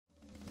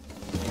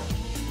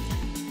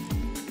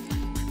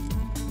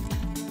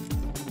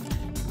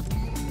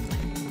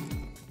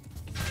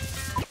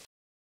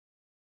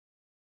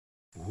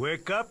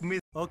Wake up,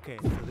 Miss. Okay,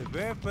 so the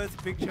very first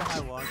picture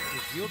I want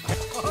is you.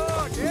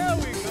 Oh, there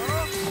we go.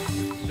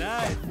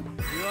 Nice.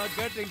 You are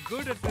getting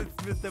good at this,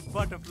 Mr.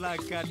 Butterfly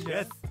Catcher.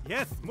 Yes,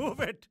 yes,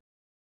 move it.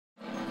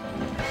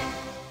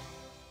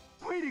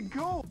 Way to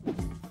go.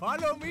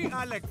 Follow me,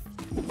 Alex.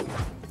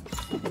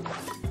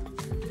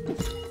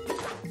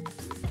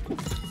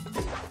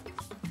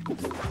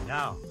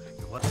 Now,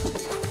 what?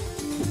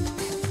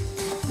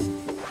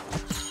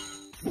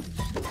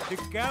 The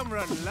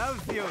camera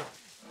loves you.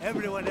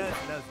 Everyone else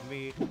loves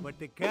me, but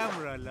the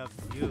camera loves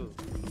you.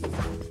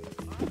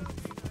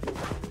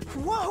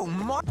 Whoa,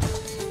 Mark.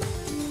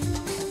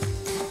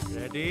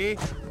 Ready?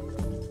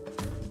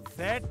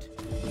 Set.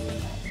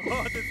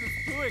 Oh, this is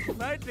too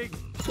exciting.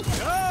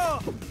 Go!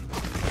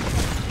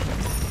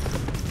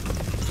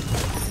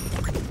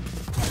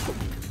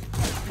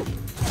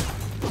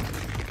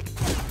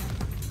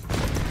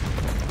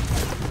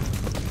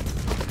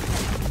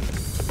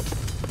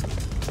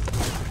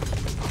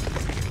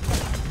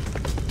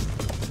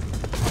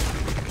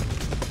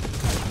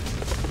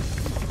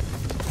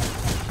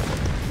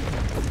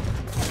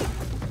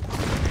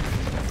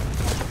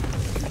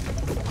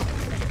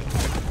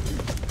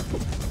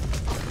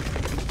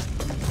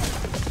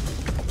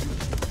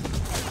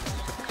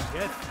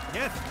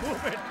 Yes,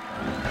 move it!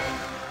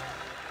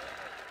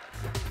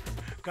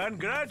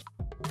 Congrats!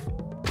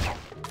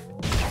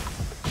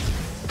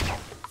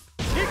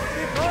 Hit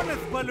the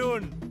bonus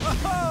balloon!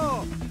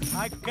 Oh,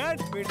 I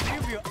can't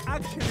believe you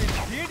actually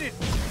did it!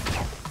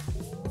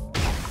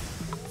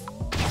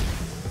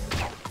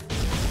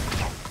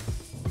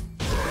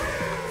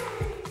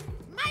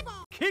 My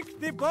ball! Kick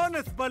the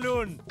bonus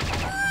balloon!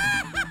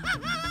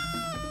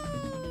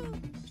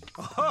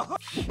 Oh.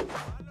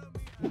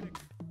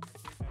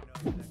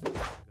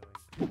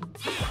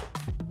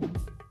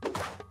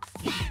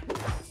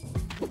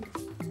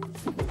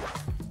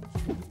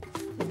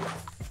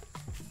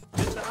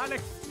 Mr.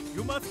 Alex,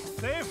 you must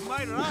save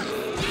my rocks,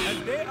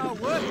 and they are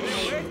worth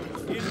their weight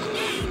in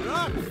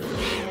rocks.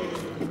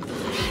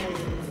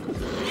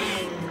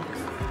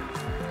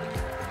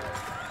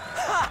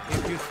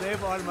 If you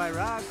save all my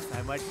rocks,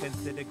 I might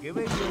consider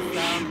giving you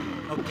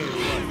some. Okay,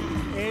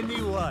 one.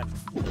 Anyone.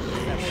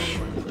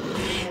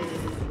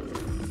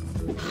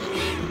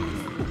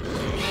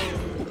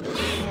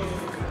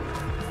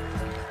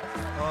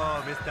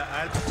 Oh, Mr.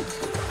 Alex.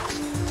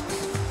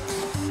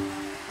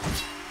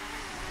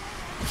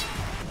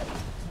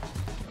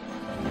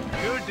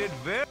 You did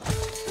well.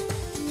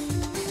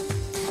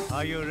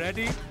 Are you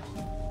ready?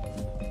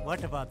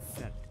 What about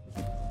set?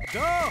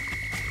 Go!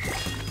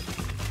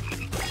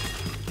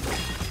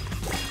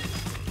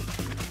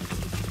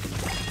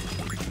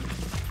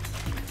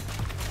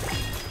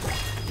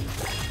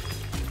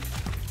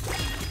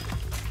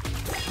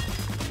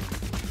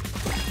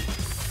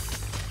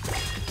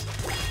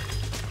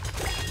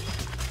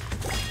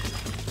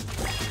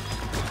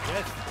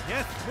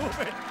 Yes, move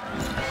it!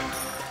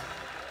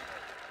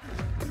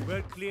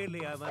 Well,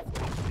 clearly I must be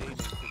training.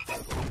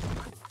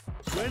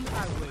 When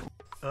I win.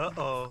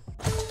 Uh-oh.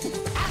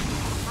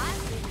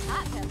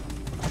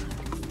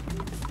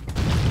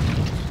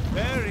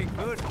 Very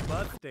good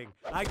busting.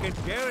 I can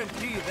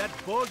guarantee that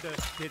boulder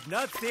did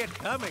not see it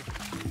coming.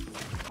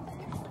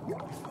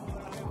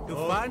 To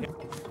find...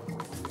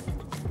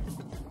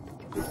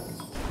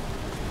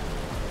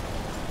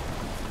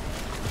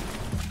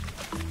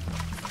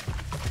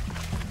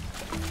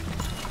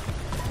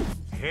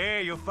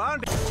 Hey, you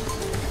found it!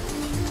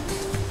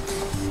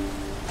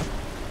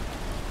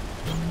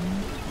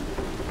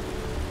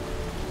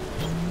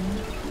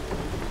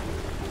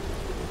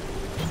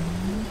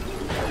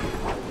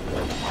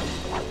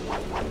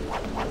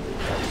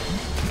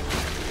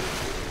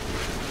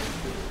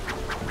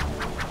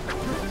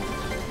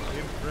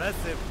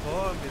 Impressive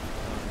form is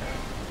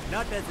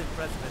not as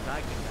impressive as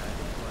I can dive,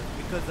 of course,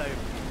 because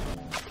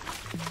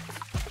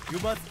you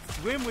must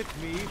swim with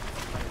me.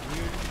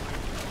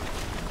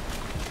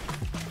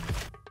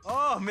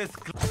 Oh, Miss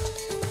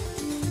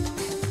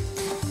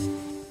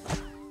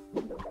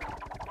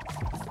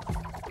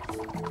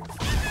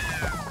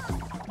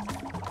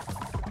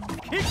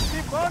Kick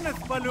the bonus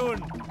balloon!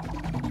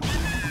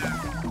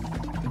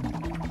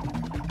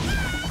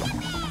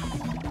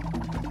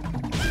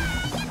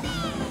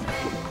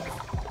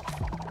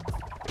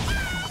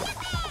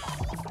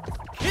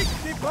 Kick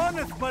the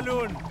bonus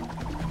balloon!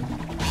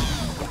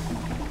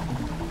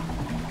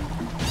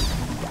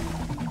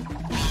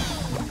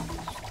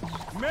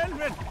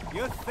 Melvin,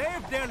 you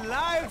saved their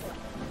lives!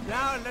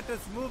 Now let us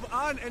move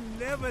on and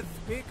never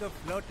speak of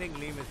floating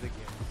lemurs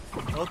again.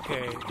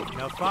 Okay,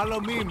 now follow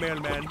me,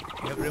 mailman.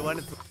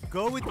 Everyone,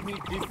 go with me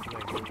this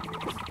way.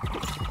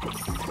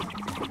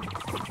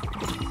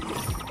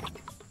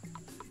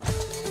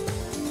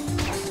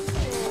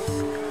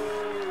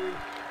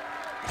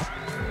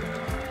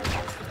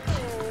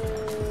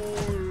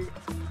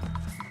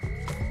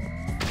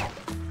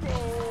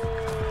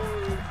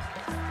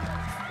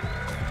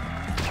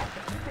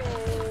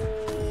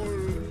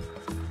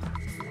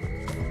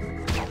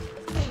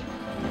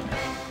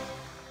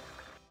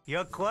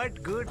 You're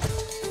quite good.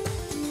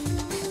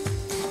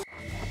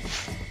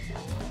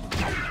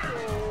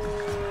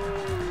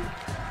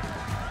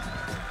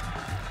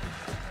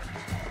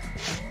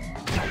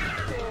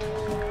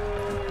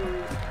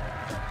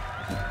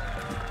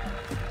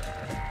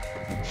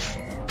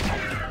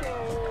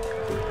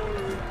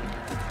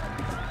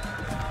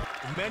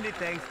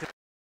 thanks to...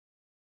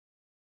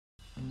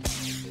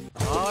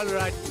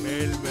 Alright,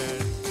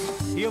 mailman.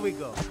 Here we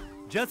go.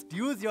 Just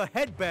use your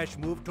head bash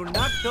move to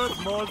knock those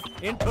moles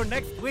into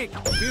next week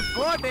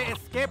before they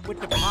escape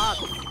with the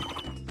parts.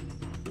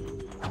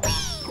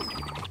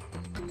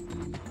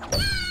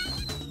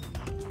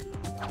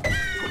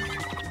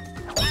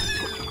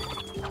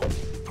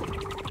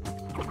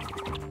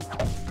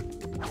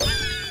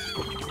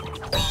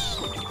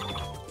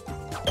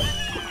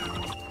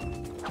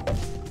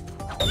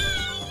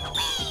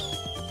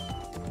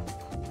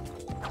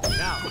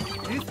 Now,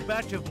 this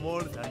batch of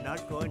moles are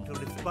not going to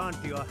respond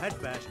to your head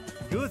bash.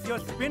 Use your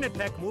spin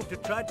attack move to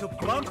try to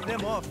bounce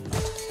them off.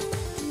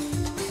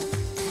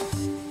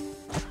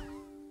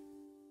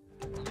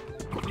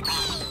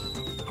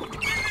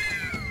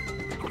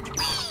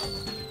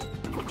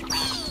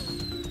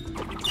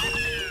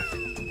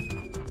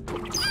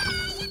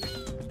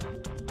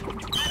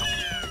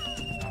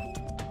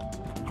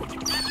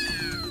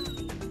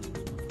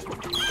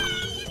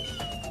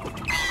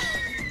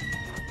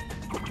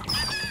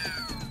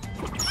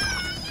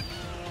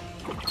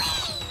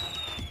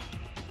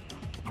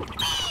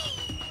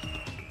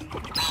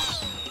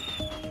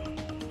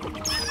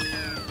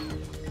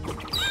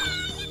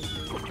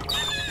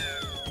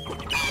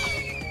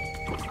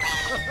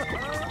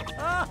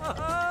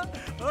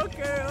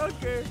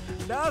 Okay.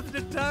 Now's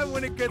the time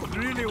when it gets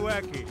really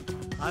wacky.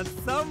 On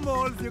some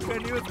moles you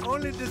can use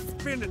only the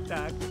spin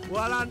attack,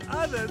 while on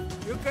others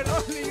you can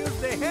only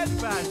use the head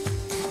bash.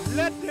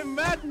 Let the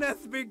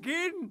madness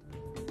begin!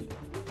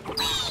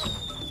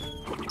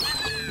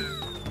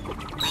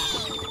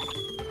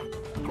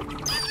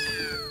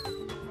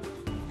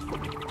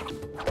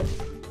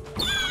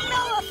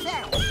 No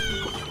offense.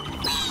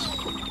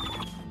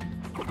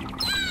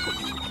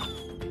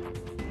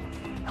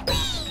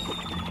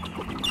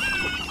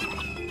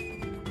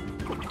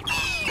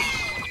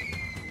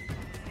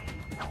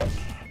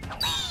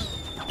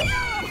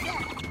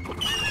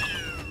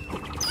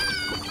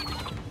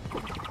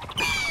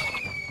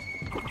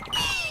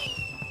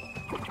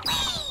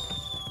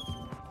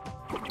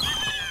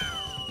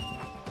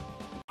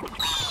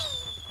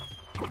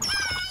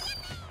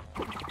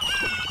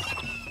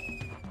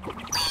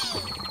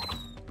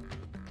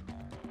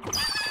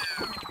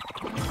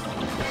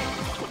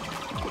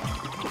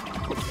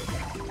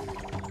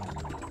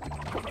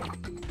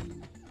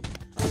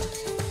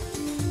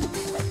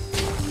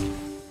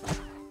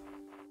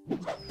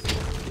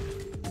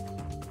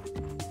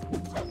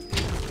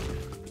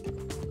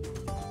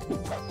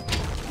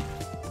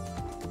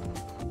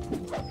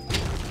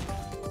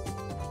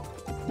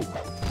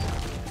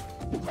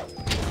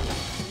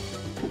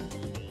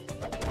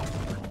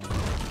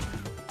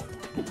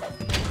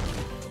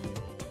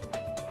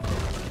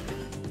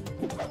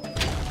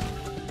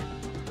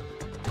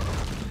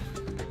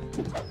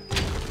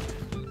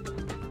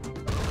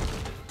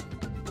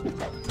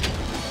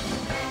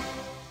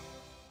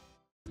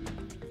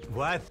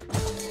 What?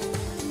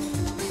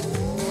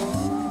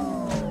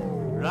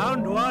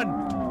 Round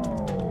one.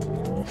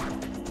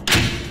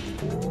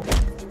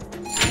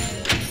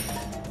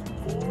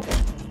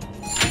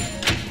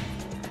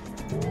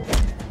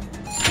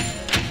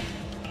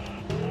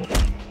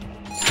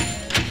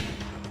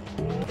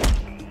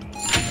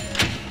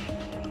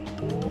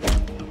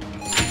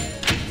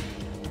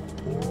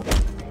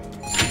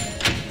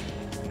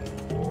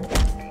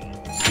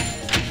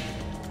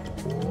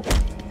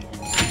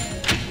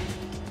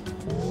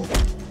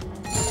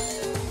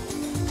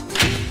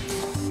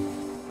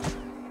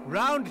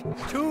 Round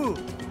two.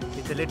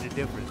 It's a little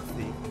different,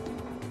 see?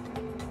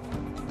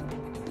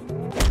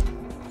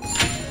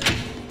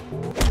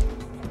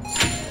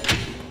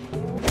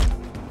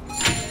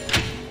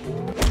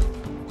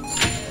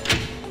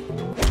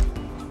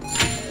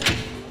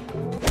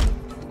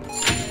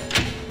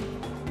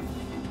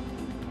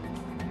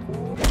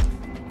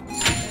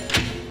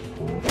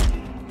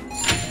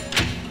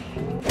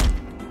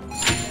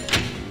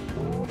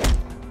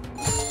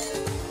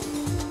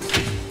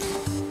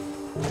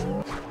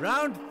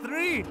 Round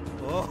three!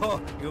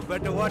 Oh, you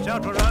better watch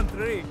out for round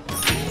three.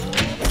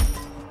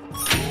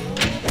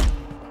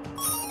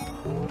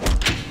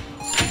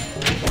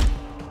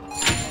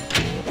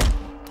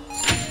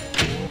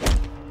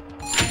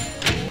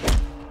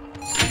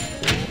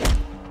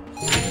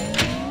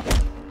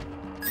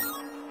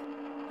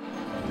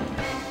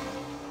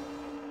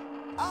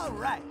 All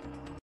right.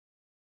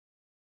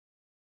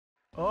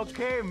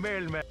 Okay,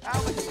 mailman.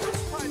 Alex,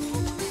 let's find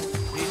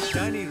These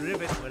shiny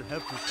rivets will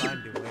help you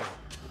find a way.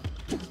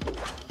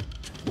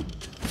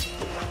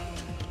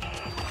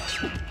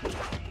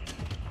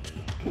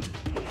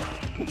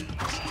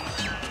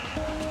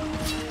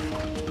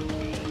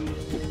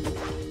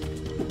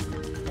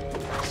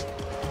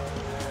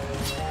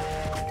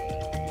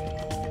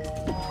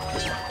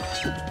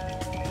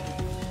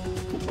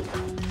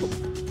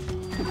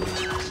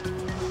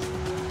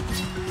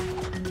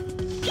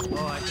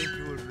 Oh, I think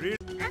you would really...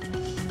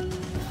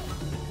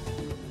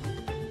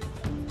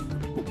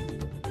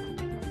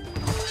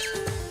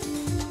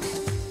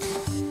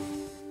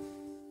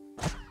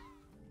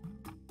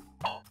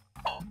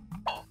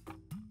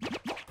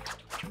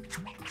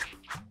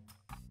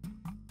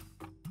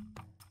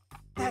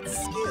 That's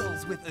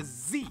skills with a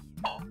Z.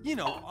 You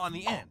know, on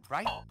the end,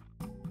 right?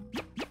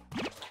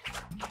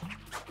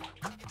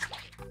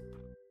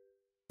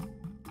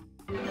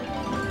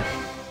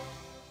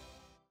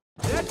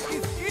 That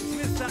is it,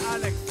 Mr.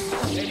 Alex.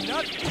 And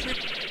not to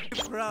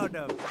be proud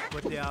of.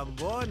 But there are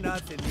more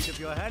nuts in need of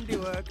your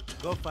handiwork.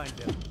 Go find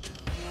them.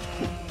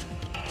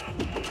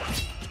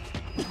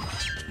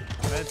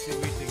 Fancy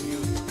meeting you.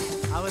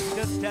 I was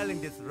just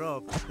telling this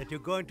rope that you're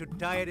going to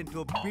tie it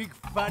into a big,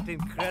 fat,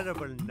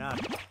 incredible knot.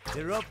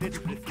 The rope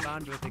didn't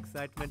respond with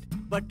excitement,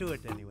 but do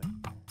it anyway.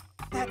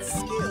 That's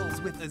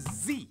skills with a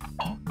Z.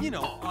 You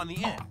know, on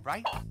the end,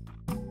 right?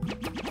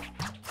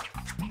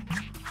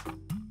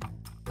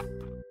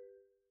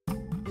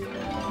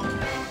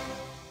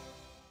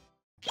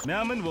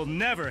 Mailman will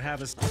never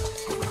have a...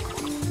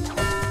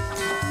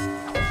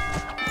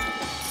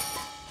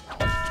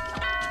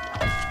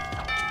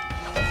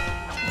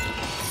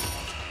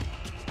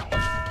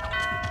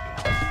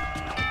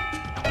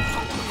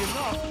 Oddly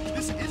enough,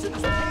 this isn't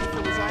as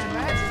painful as I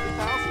imagined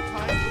 1,000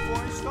 times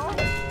before I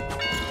started.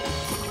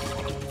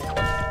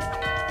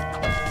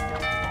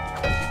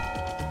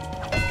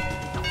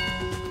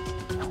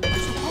 I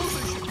suppose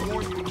I should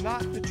warn you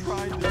not to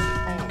try this at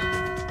home.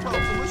 Well,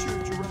 unless you're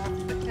a giraffe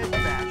with a head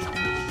bash.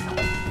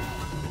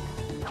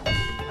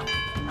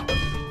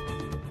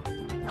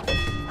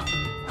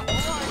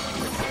 Alright,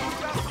 look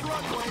out the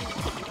runway.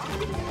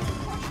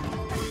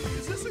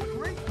 Is this a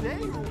great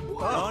day or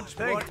what? Don't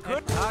think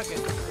good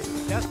target.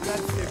 Just that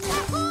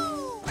simple.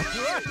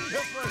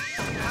 Wonderful.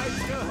 I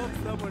sure hope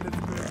someone is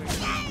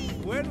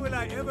screaming. When will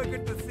I ever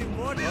get to see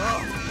more?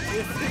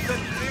 This is a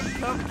dream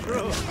come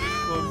true.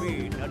 For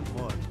me, not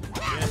more.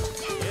 Yes,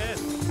 yes.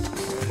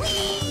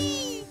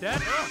 That,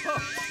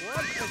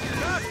 what a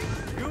shot!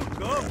 You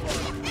go for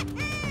it.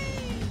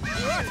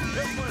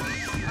 Wonderful.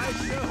 I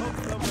sure hope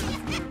someone is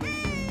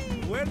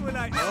screaming. When will I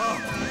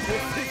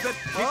this is a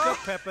pickle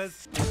peppers.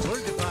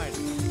 Full divine.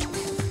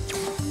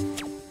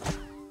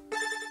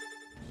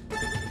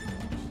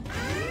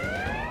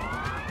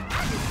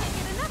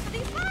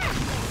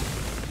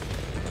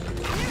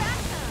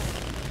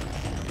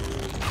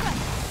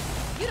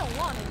 You don't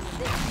want him to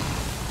sit.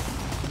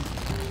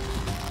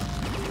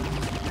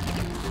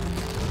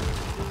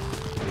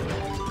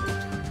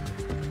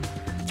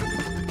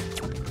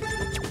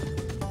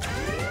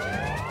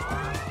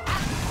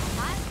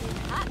 I see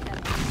hot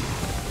pepper.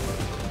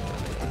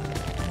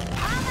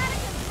 I'm out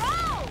of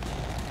control.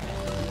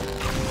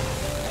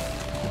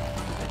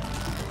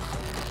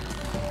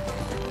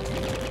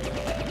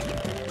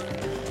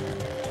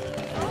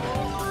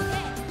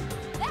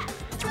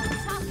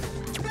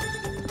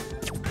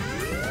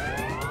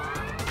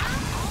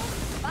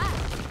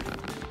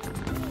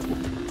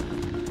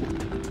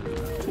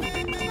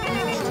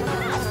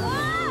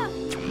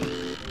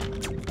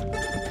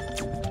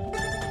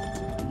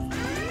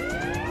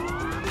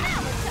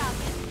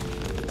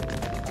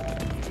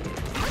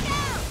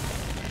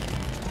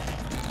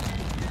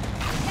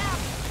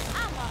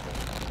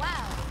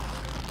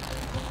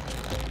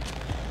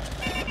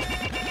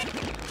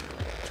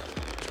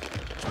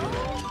 Oh,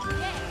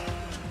 yeah.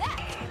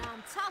 That's what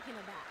I'm talking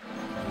about.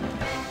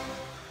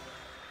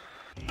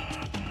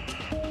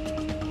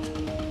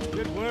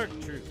 Good work,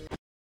 Troop.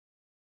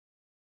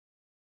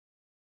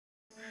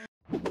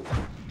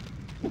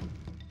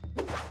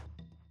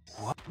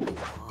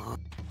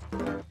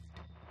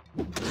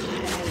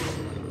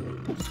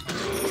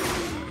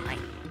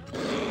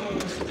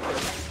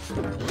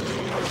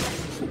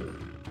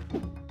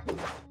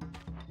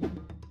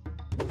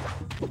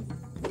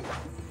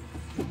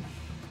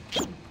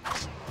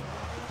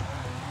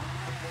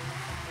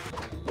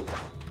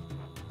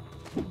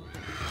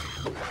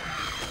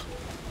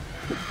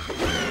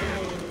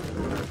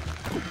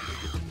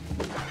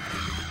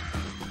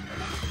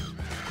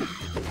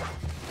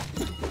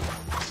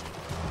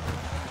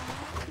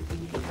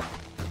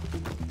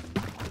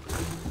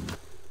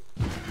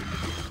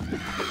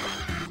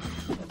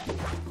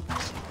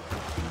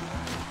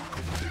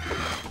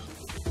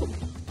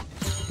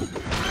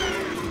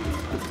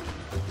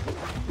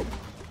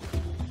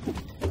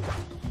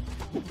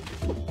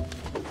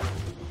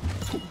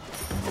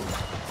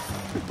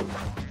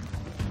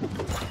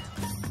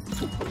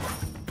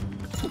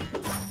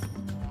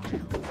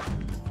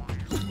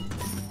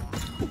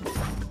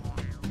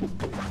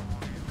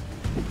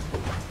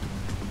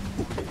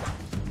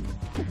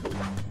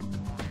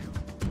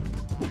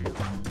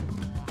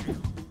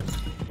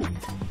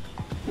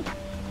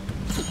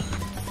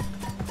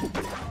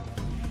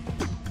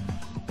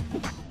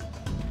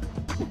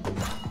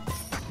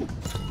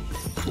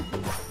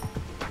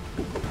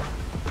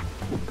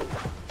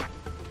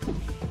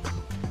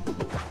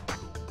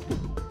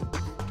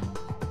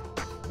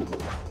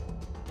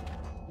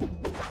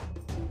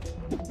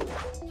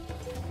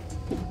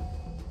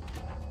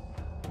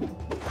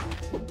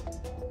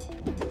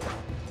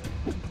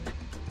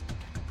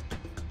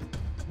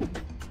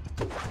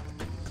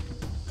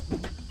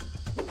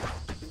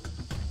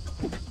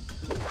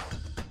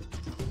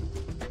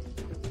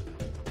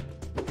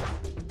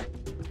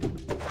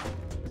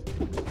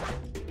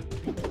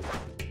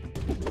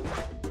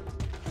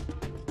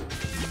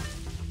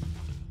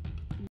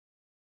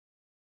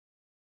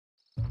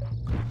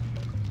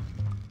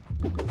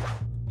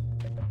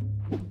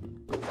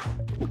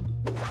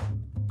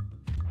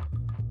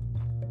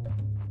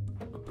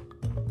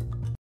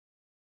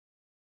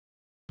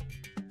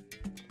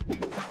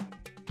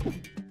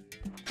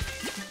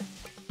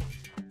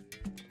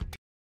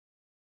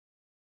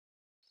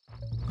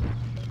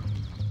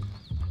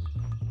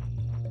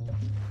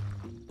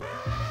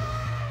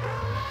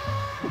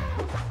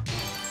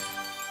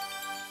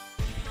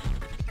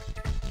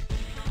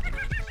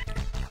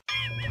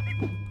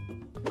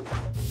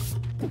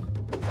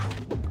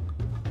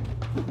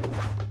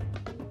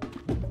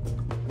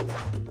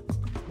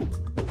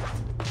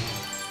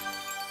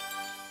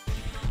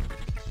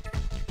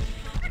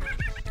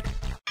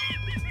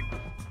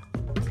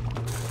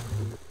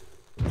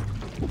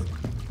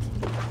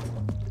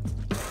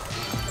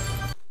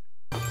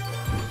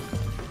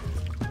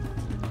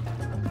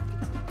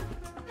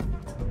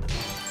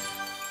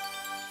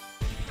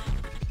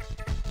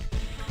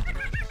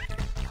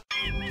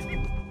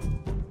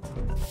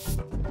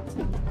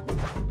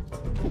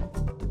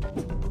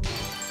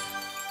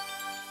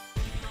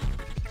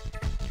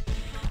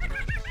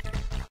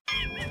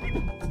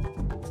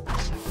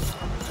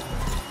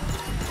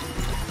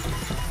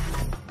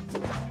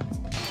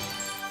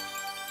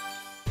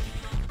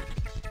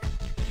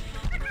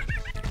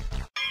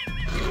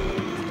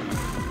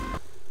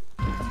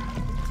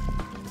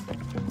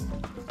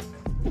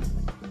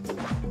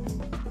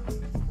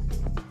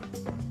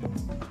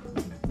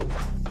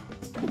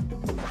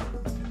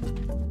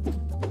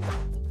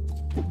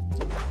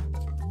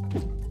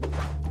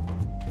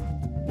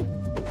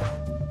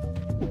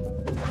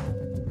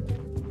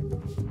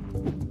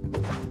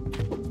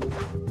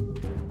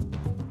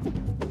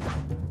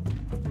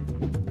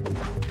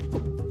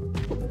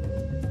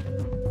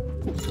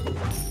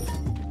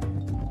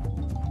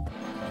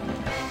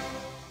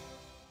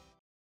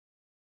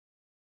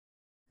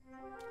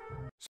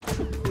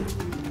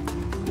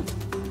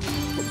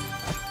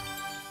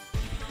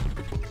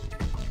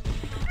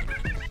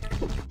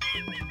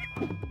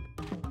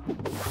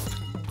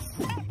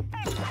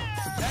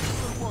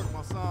 Excellent work,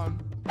 my son.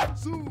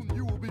 Soon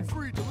you will be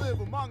free to live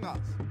among us.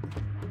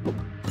 Like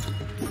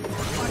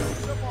to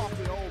step off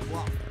the old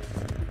block.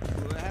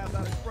 Do they have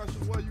that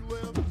expression where you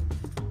live?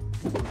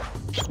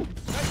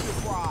 Make your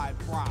pride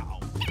proud.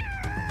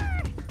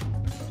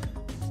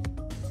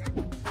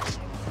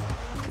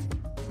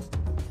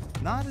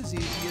 Not as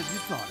easy as you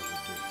thought it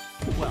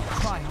would be. Well,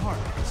 try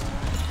harder this time.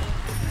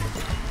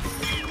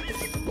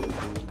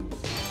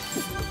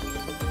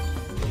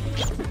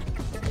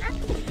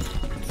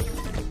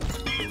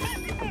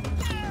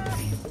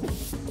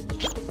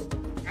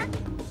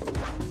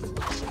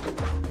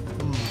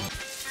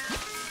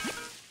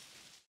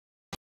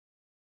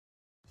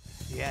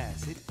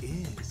 Yes, it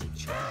is a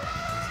challenge.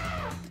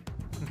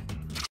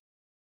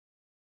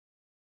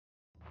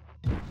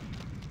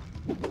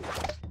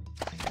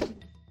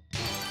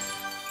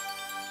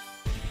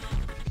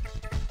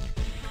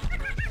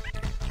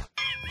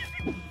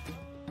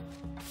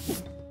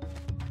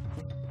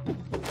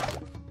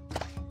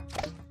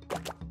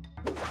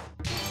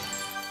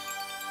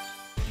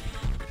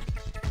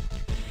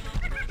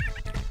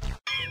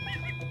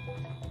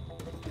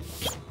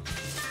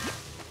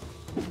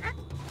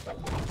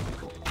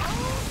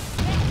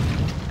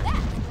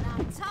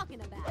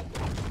 Talking about.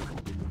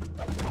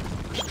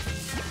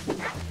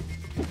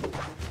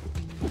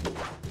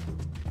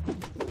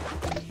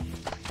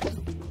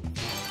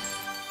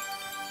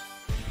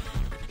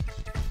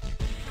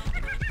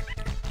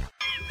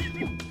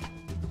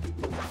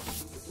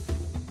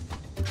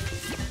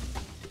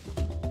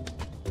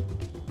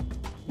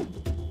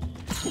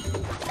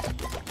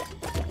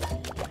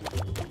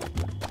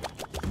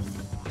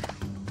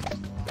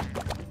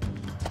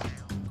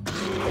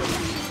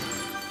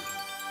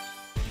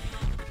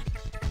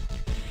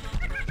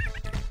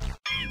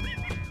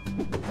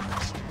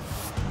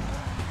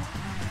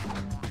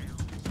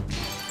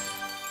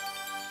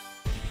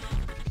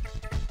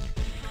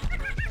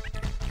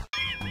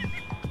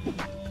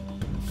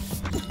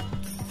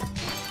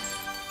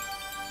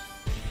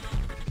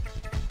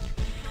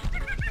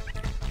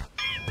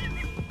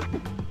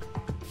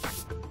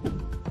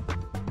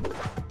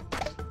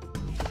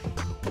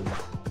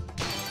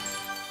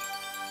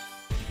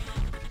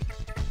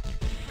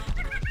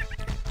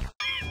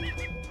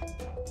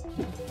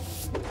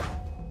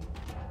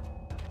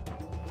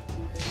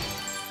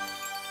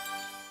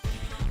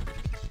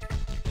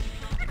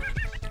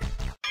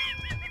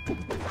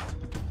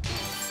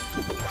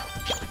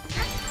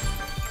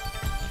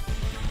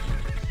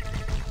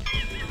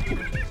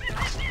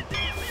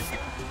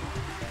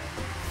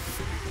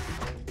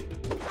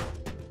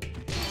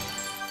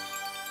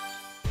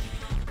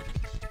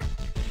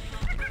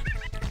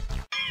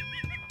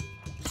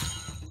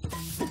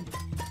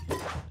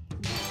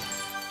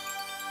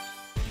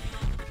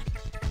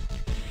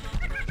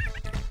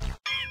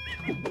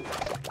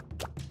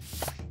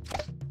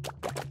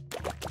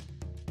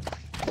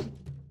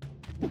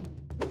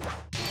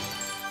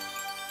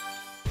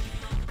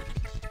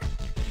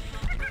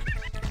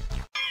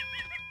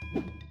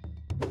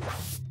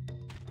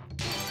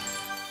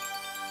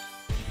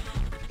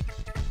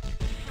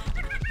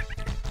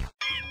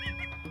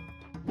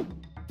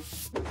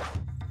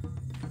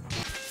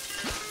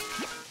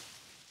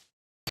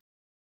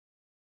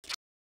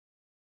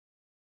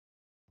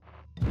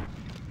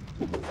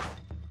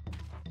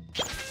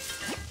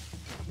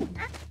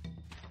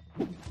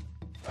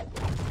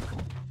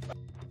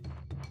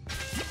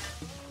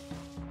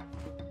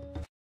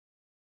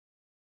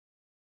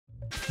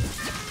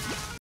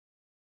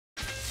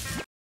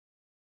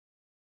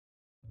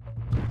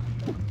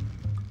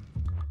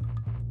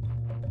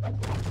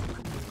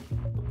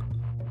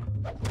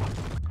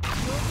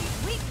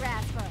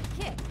 Wheatgrass for a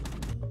kick.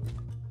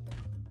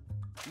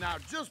 Now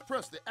just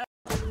press the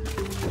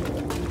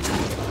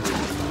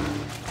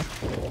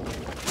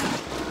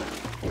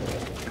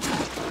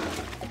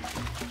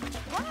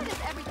Why does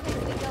every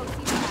place we go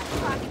seem to have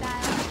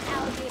crocodiles,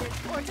 alligators,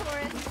 or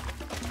tourists?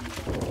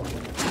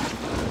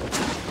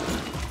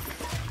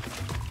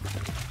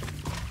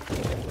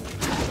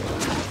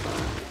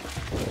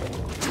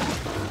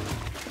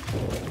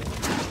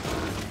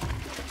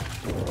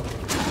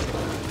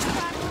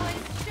 Rock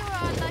boys sure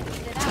are lucky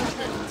that I was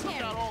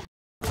vegetarian.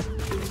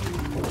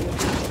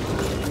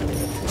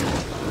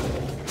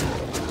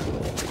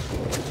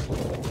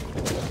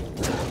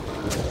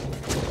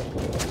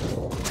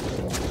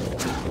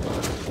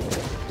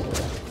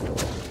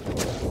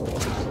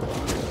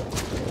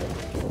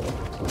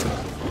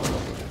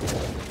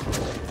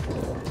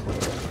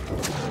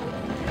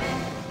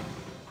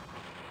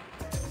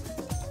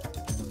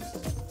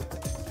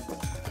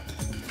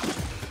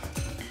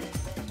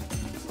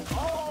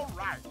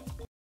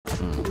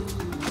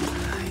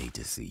 I hate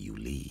to see you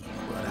leave,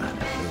 but I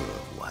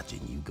love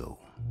watching you go.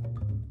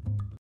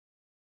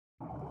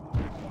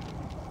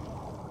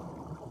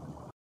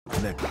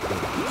 Let the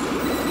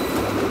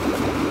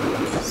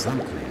some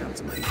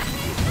clams may be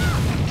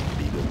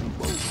big old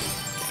bold.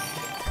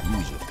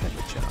 Use your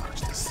pepper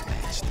charge to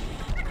smash through.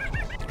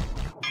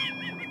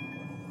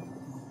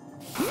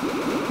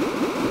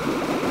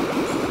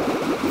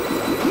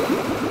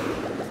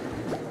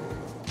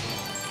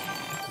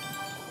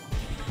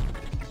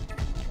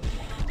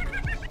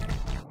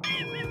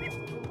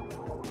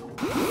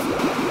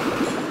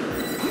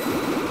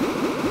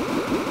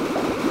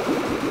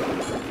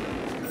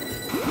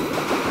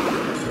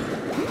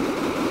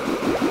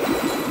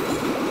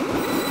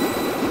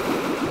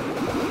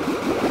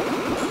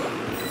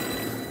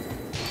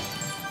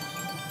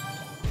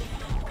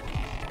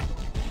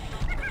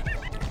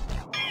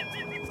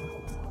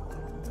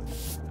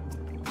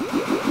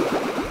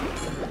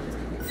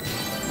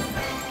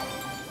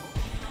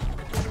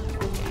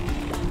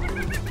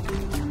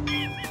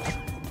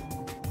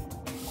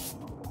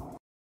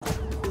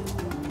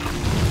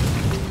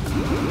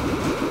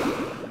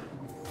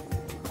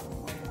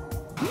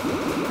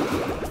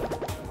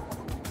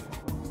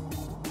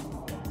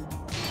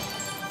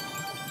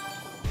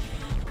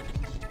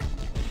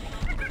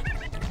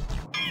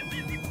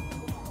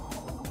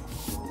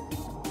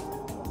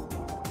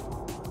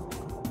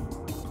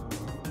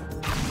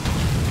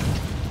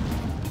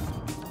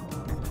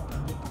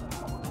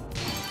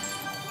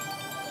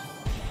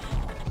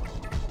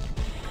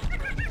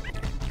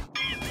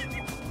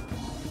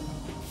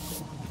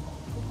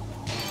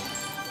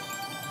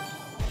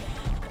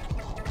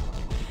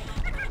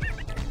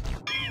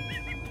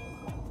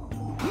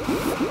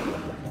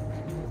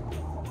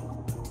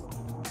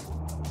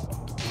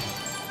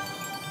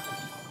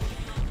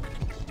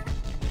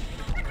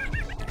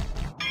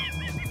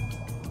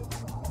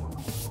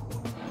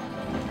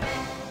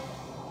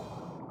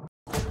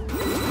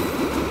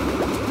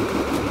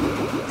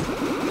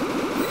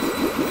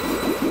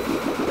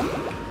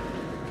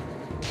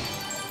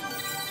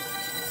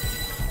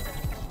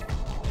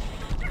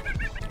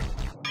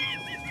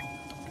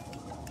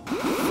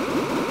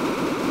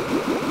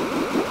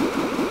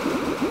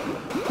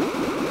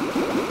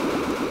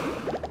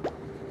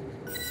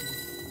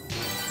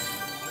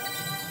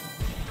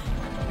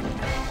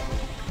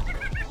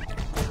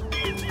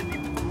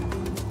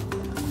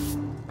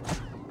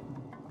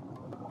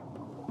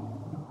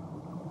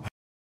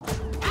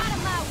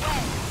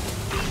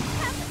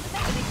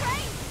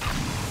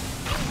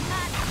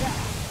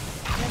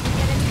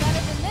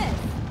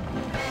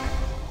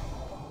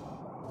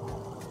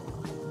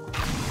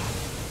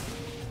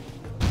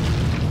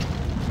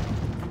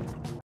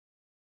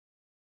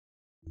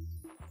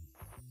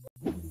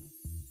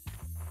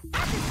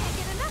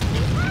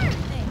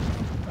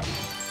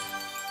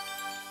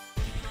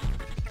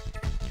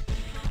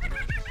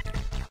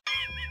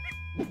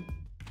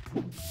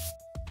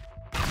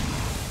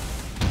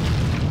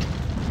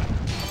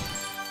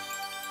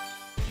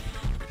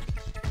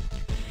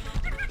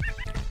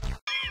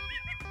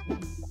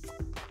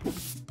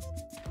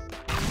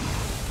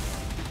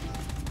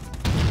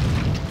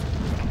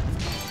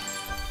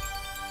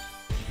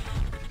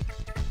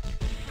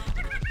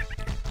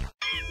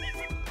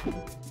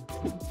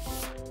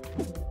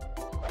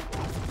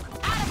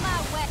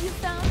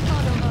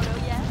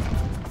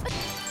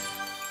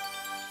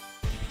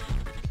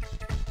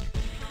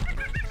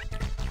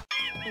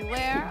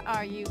 Where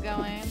are you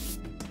going?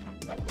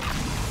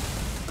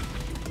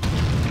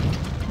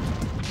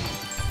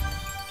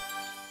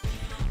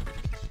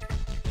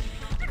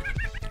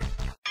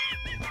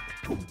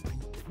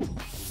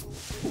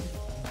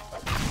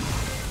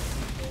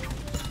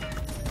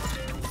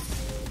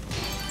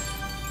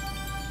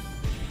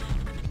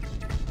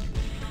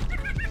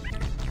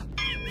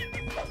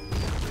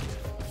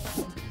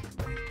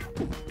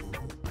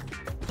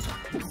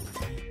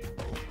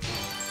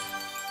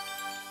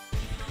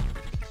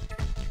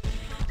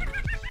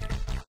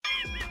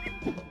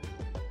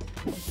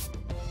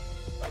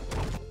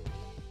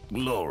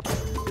 Glory.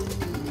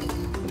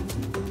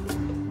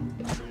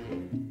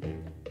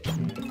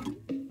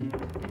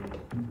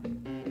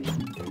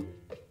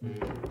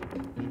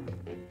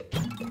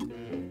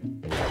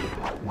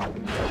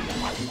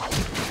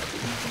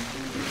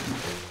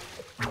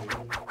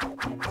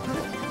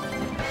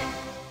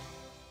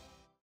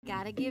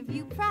 Gotta give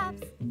you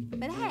props.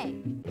 But hey,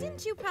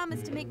 didn't you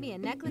promise to make me a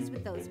necklace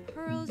with those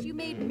pearls you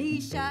made me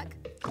shuck?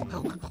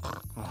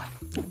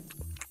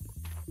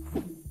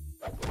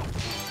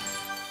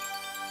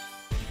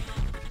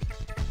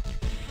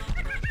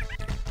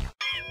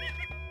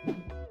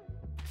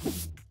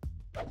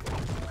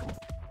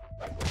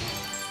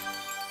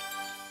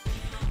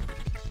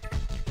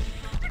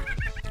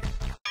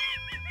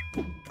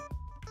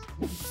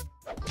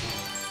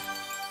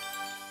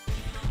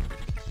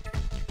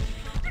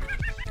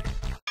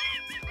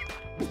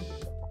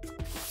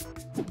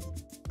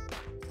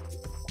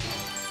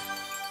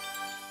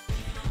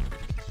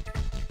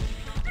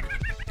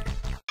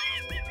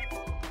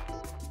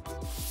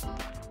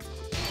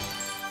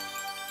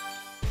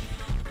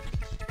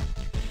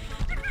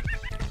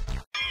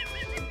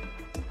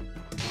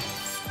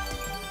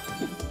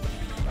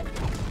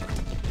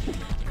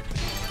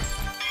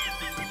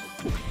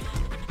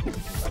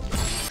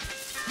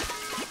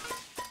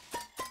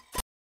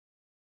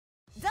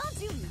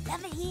 Don't you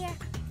love it here?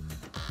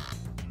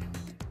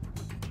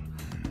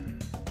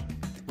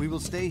 We will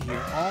stay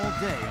here all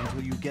day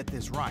until you get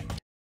this right.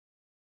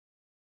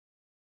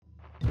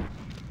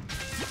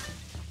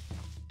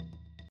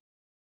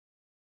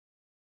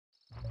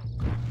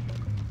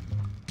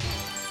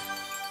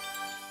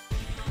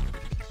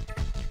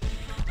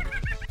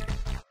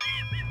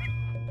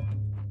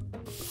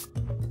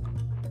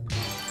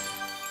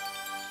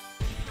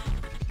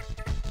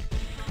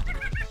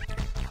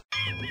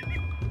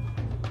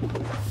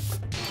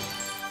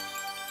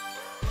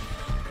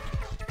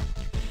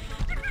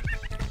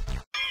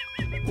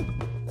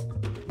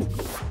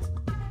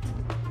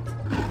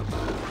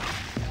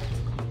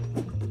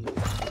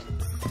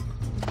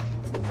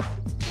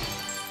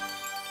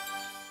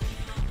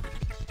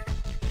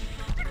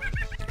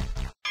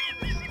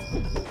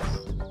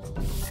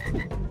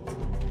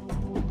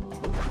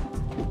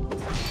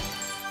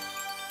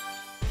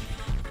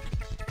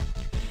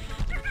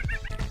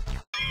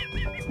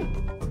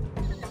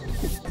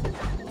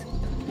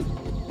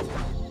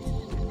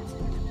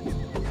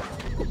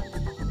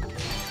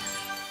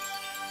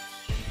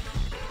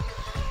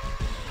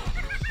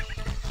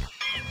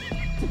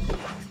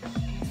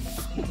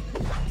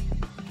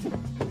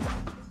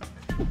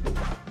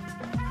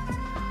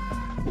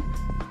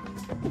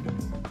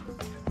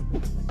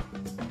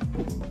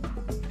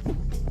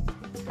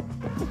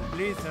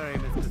 Please hurry,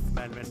 Mr.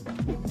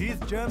 Spanman. These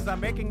germs are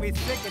making me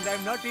sick and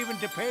I'm not even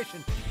the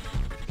patient.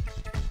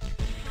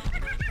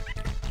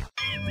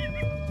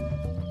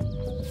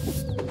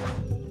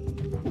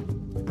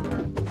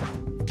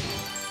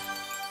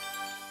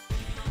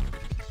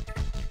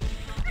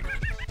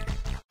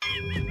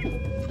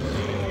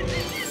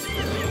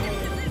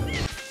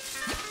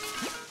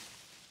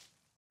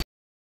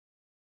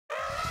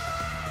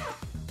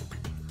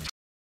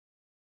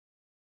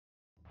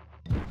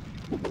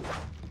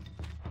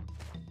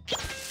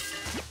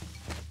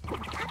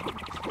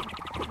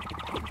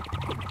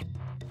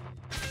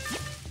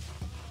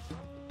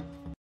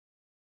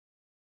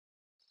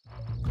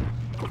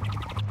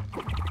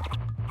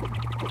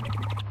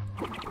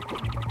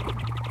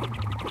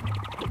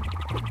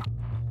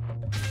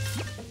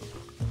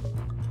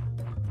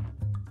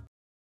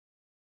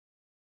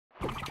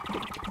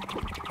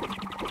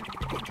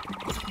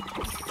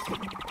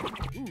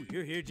 Ooh,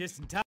 you're here just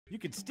in time. You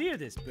can steer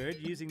this bird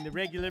using the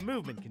regular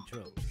movement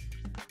controls.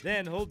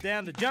 Then hold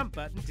down the jump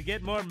button to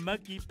get more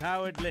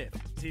monkey-powered lift.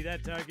 See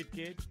that target,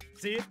 kid?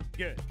 See it?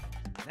 Good.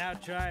 Now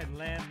try and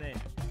land there.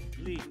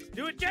 Please,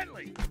 do it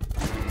gently!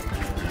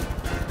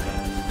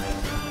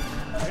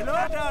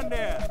 Hello down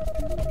there!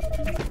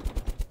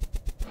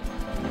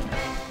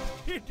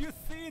 Did you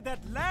see that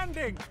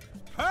landing?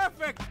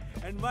 Perfect!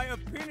 And my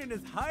opinion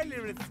is highly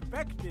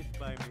respected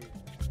by me.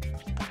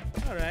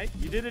 All right,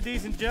 you did a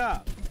decent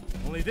job.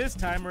 Only this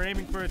time we're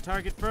aiming for a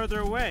target further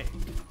away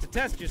to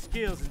test your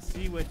skills and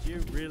see what you're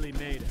really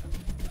made of.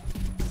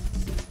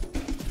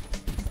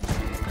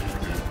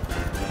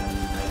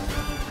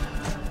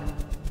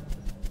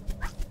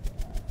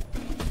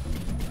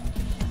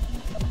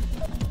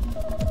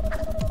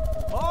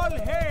 All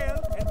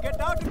hail and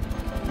get out!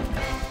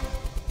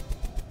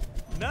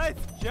 Nice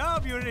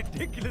job, you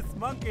ridiculous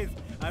monkeys!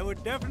 I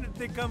would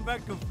definitely come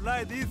back to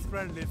fly these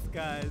friendly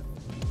skies.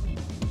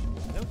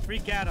 Don't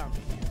freak out on me,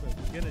 but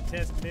we're gonna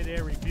test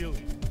mid-air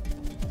refueling.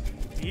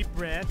 Deep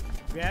breath,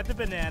 grab the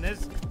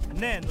bananas, and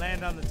then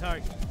land on the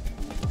target.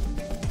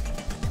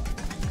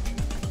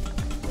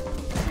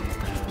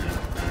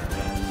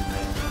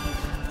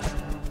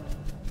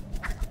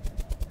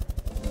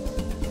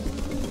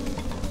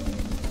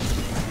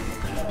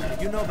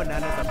 You know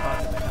bananas are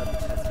part of the health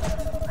test.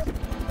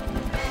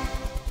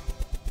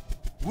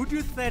 Would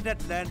you say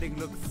that landing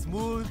looks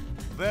smooth,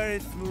 very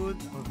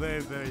smooth, or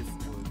very, very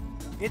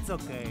smooth? It's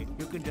okay.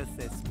 You can just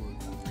say smooth.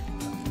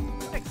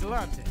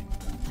 Excellent.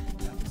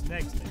 Now this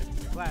next test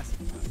is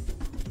classified.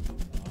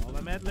 All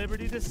I'm at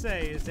liberty to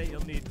say is that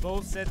you'll need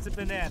both sets of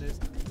bananas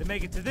to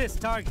make it to this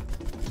target.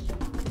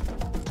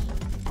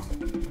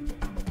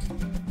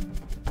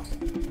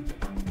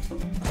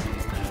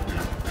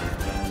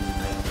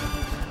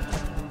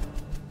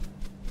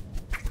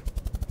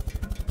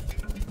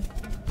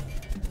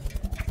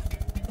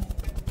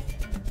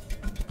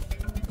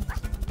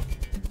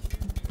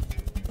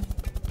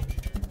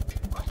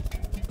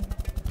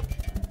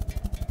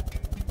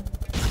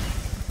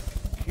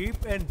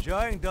 Keep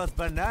enjoying those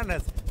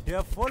bananas. They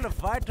are full of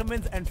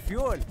vitamins and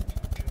fuel.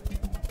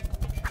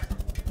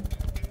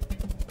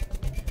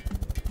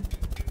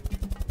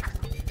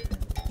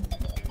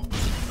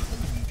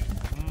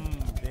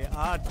 They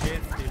are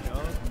tasty,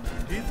 no?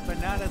 These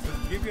bananas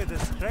will give you the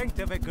strength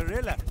of a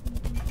gorilla.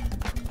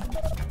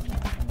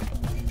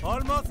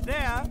 Almost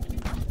there.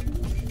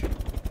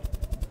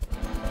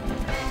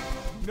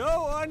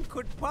 No one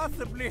could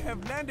possibly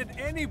have landed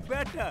any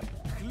better.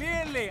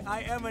 Clearly,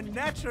 I am a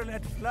natural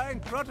at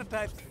flying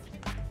prototypes.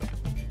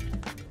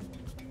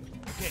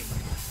 Okay,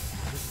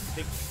 this is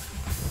big.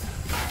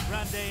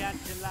 Grande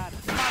enchilada,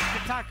 pasta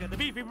taco, the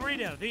beefy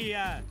burrito,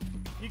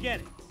 you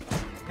get it.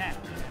 Now,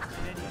 as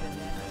many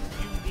bananas as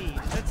you need.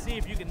 Let's see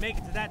if you can make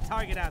it to that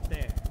target out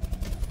there.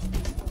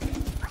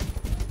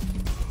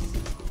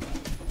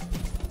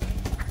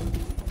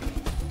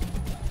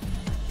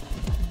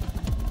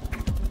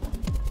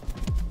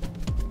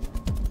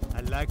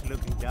 I like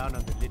looking down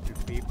on the little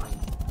people.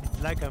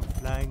 It's like I'm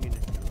flying in a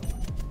drone.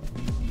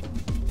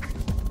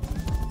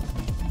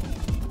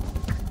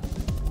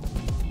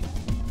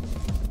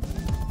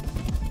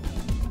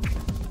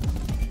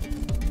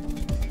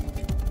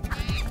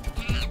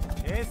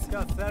 Pace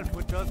yourself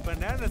with those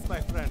bananas, my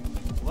friend.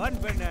 1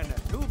 banana,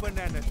 2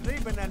 banana, 3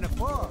 banana,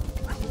 4.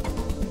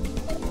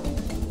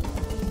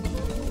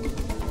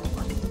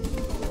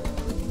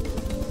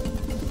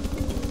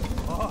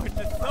 Oh, it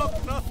is so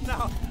close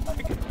now.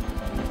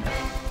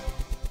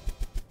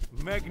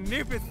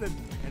 Magnificent!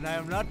 And I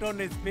am not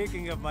only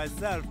speaking of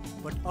myself,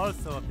 but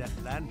also of that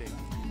landing.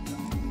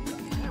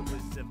 That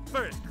was the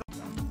first.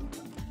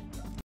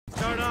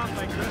 Start off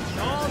by crushing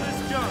all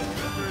this junk in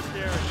the first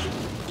area.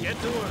 Get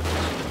to work.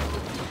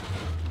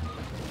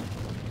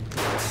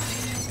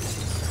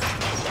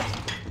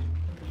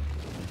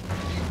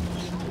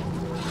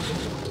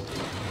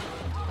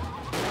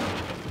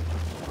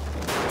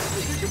 I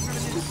think I'm gonna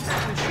need a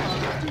second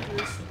shot after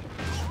this.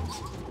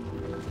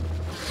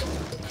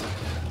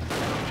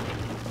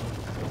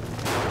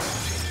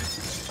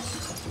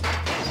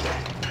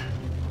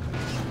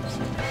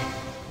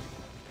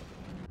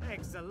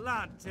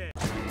 Excellent.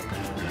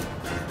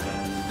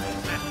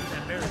 Master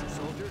that barrier,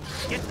 soldier.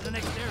 Get to the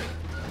next area.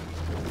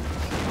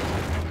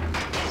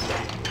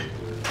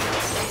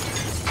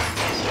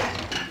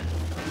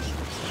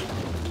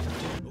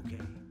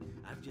 Okay,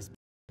 I've just...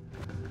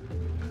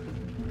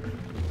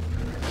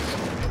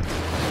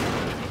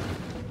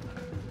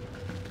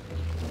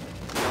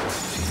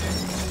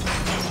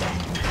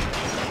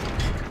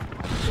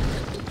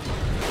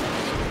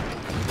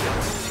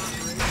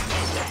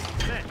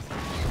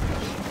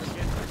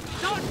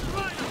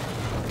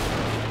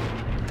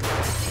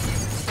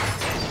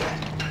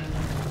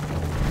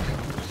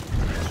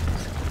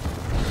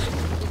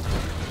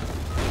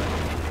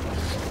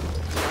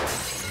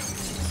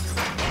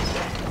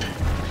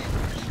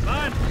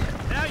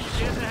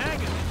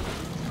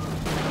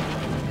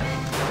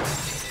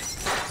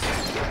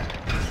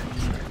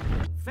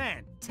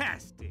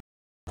 Fantastic!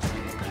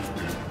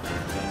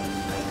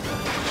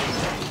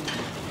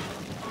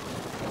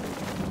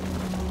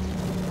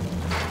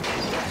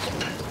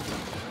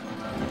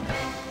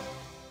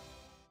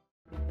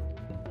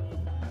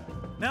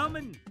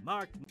 Melman,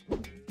 Mark.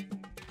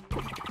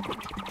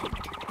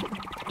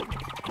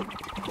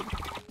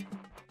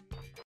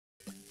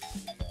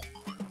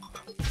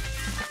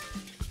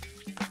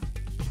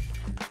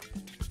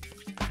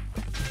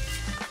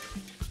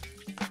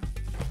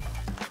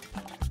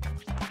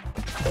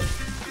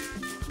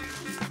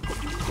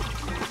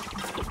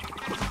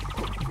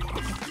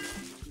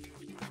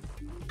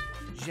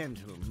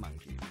 Gentle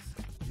monkeys.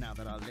 Now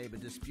that our labor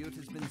dispute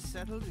has been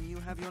settled and you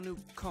have your new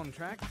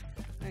contract,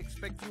 I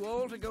expect you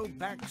all to go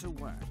back to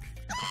work.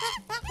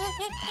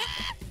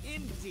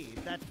 Indeed,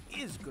 that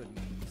is good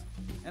news.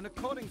 And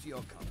according to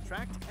your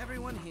contract,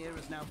 everyone here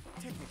is now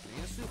technically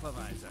a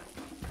supervisor.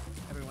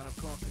 Everyone, of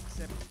course,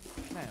 except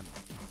Clem.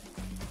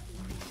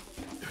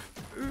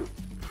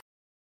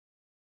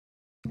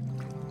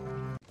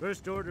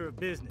 First order of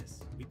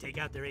business, we take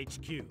out their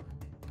HQ.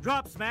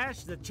 Drop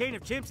smash the chain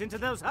of chimps into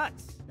those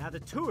huts. Now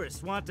the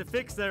tourists want to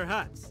fix their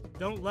huts.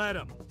 Don't let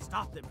them.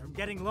 Stop them from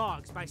getting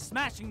logs by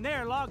smashing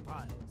their log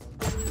piles.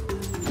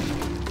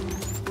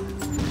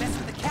 Mess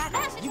with the cat,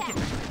 you get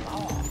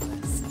oh,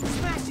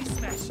 smashy,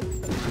 smashy.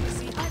 You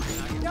see, now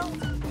you don't.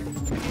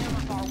 Dam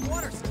up our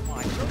water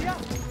supply, will ya?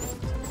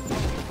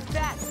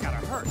 That's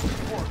gotta hurt.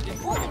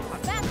 Or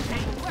that's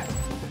ain't work.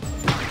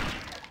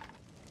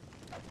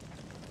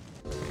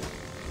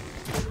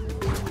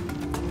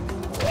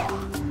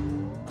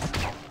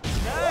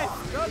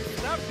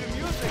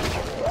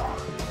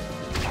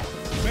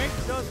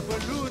 those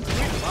balloons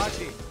with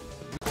party.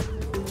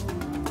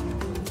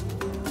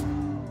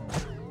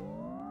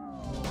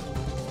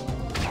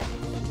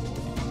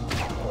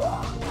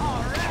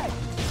 Alright,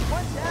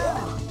 one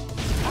down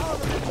and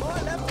however many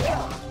more left to go.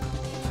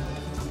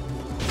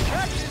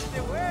 That is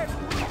the way.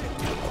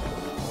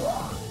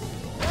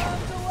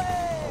 Guns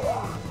away!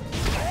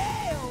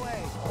 Way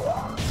away!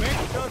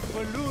 Make those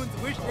balloons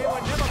wish they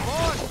were never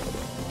born.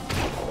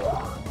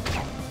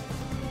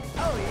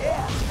 Oh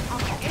yeah,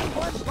 I'm an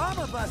A1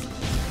 bomber buster.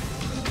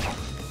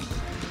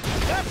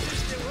 That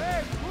is the way.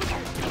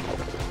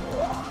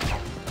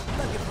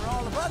 Looking for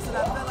all of us that I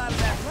fell out of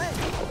that plane.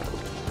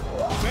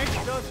 Make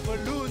those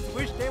balloons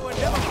wish they were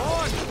never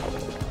born.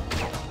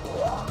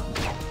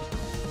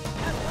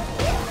 That's one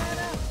more man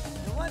up,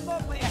 and one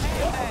more for your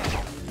hand.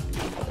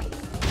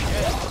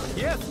 Yes,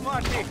 yes,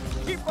 Marty.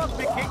 Keep up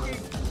the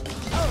kicking.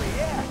 Oh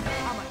yeah,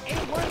 I'm an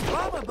A1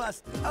 bomber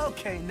buster.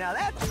 Okay, now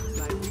that's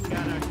Like we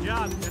got our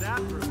job cut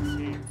out for us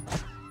here.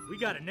 We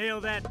gotta nail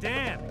that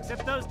dam,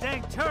 except those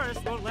dang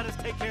tourists won't let us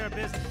take care of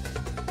business.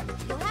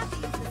 You'll have to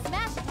use the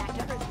smash attack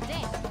to hurt the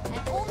dam,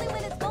 and only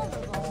when it's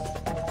vulnerable.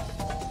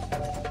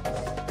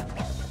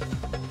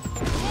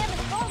 The dam is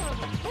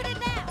vulnerable. Hit it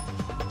now!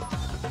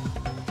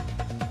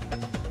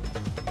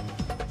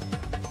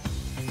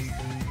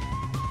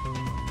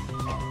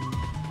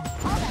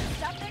 All that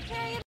stuff they're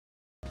carrying,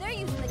 they're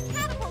using the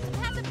catapult to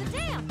pass up the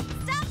dam!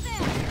 Stop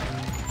them!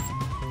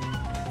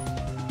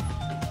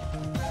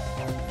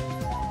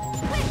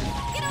 Quick!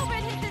 Get over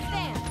and hit this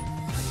dam!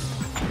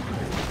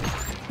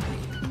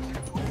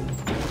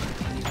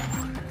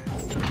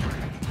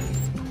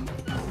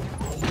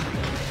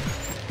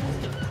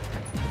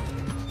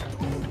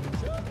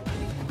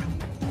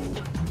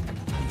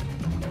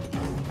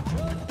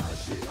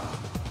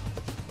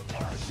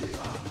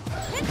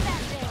 Hit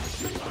that dam!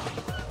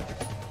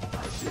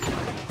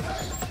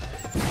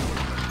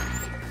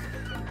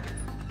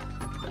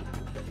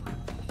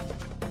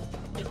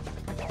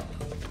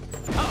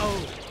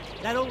 Uh-oh!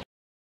 That old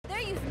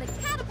They're using the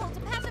catapult to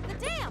pass up the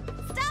dam!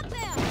 Stop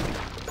them!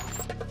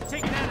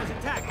 taking out his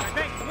attack by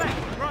bank left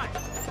and right.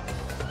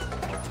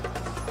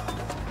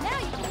 Now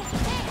you can hit the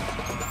dam!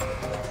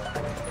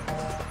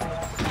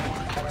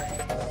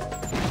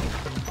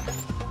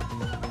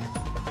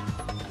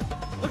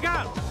 Look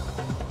out!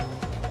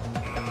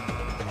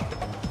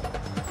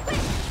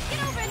 Quick! Get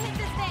over and hit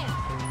this dam!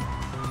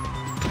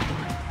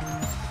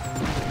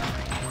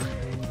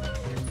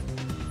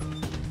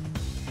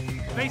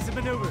 Evasive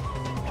maneuver.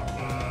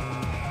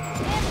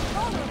 Dam is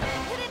vulnerable!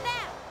 Hit it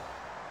now!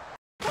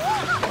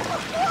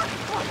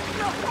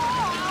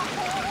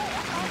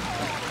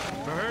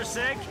 For her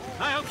sake,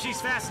 I hope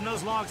she's fastened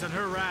those logs on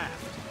her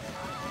raft.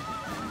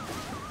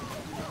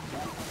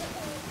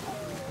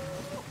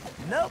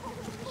 Nope,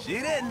 she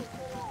didn't.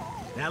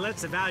 Now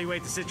let's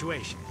evaluate the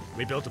situation.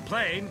 We built a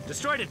plane,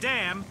 destroyed a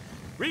dam,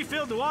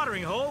 refilled the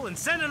watering hole, and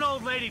sent an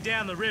old lady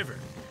down the river.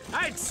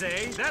 I'd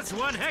say that's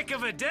one heck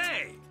of a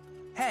day.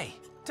 Hey,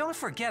 don't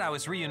forget I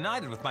was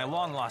reunited with my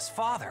long-lost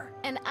father.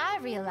 And I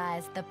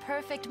realized the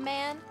perfect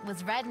man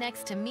was right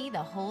next to me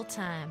the whole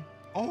time.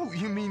 Oh,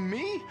 you mean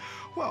me?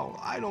 Well,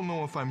 I don't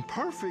know if I'm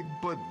perfect,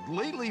 but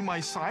lately my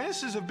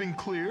sinuses have been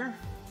clear.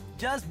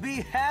 Just be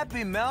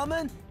happy,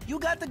 Melman. You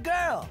got the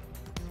girl.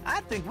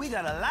 I think we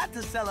got a lot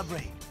to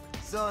celebrate.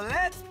 So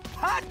let's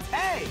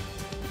party!